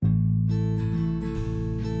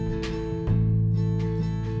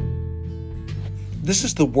This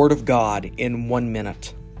is the Word of God in 1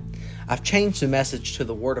 minute. I've changed the message to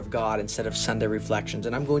the Word of God instead of Sunday Reflections,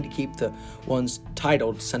 and I'm going to keep the ones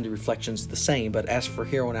titled Sunday Reflections the same, but as for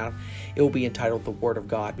here on out, it will be entitled the Word of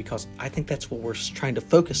God, because I think that's what we're trying to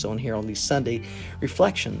focus on here on these Sunday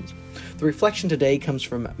Reflections. The reflection today comes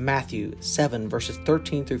from Matthew 7, verses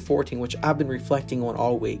 13 through 14, which I've been reflecting on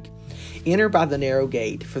all week. Enter by the narrow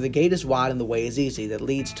gate, for the gate is wide and the way is easy that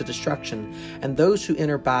leads to destruction, and those who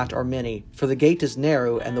enter by it are many. For the gate is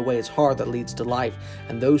narrow and the way is hard that leads to life,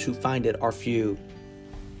 and those who find it are few.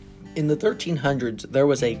 In the 1300s, there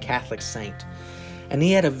was a Catholic saint, and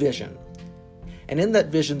he had a vision. And in that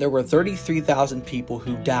vision, there were 33,000 people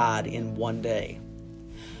who died in one day.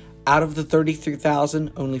 Out of the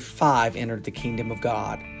 33,000, only 5 entered the kingdom of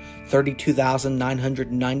God.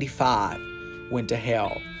 32,995 went to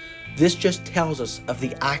hell. This just tells us of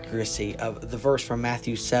the accuracy of the verse from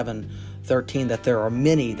Matthew 7:13, that there are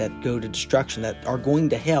many that go to destruction, that are going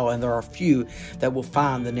to hell, and there are few that will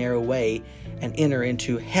find the narrow way and enter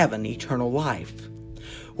into heaven, eternal life.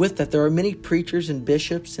 With that, there are many preachers and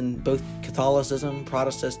bishops in both Catholicism,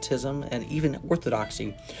 Protestantism, and even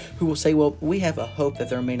Orthodoxy who will say, well, we have a hope that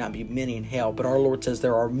there may not be many in hell, but our Lord says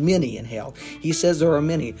there are many in hell. He says there are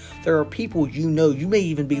many. There are people you may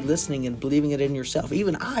even be listening and believing it in yourself.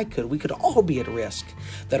 Even we could all be at risk,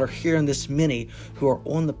 that are hearing this many who are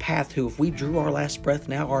on the path who, if we drew our last breath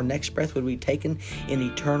now, our next breath would be taken in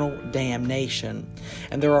eternal damnation.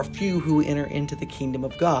 And there are few who enter into the kingdom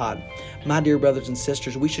of God. My dear brothers and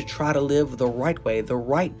sisters, we should try to live the right way, the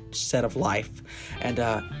right set of life, and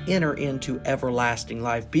enter into everlasting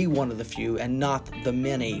life. Be one of the few and not the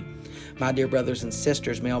many. My dear brothers and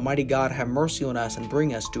sisters, may Almighty God have mercy on us and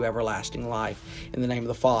bring us to everlasting life. In the name of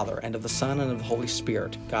the Father, and of the Son, and of the Holy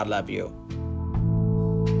Spirit. God love you.